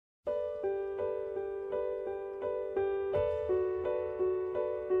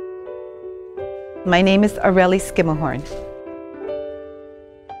My name is Ariel Schermerhorn.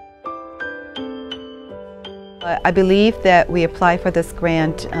 I believe that we applied for this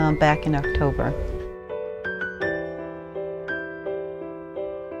grant back in October.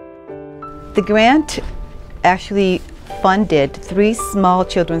 The grant actually funded 3 small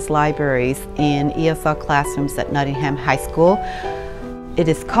children's libraries in ESL classrooms at Nottingham High School. It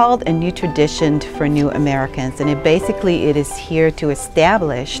is called A New Tradition for New Americans, and it is here to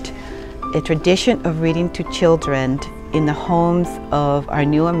establish a tradition of reading to children in the homes of our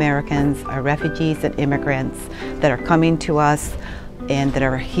new Americans, our refugees and immigrants that are coming to us and that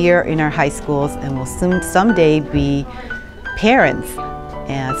are here in our high schools and will someday be parents.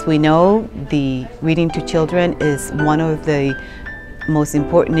 As we know, the reading to children is one of the most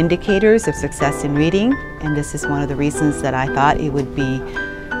important indicators of success in reading, and this is one of the reasons that I thought it would be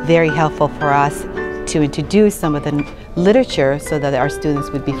very helpful for us to introduce some of the literature so that our students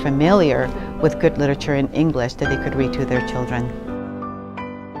would be familiar with good literature in English that they could read to their children.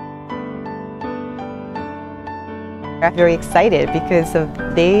 I'm very excited because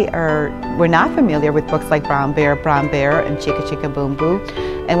we're not familiar with books like Brown Bear, and Chicka Chicka Boom Boo.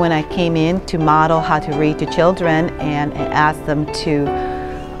 And when I came in to model how to read to children and asked them to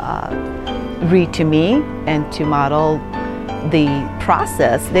read to me and to model the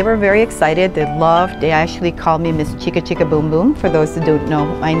process, they were very excited. They actually called me Miss Chicka Chicka Boom Boom, for those who don't know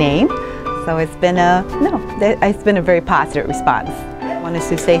my name. So it's been a very positive response. I wanted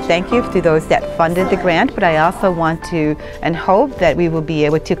to say thank you to those that funded the grant, but I also want to and hope that we will be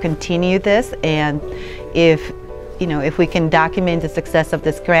able to continue this, and if we can document the success of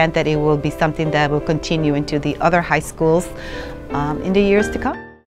this grant, that it will be something that will continue into the other high schools in the years to come.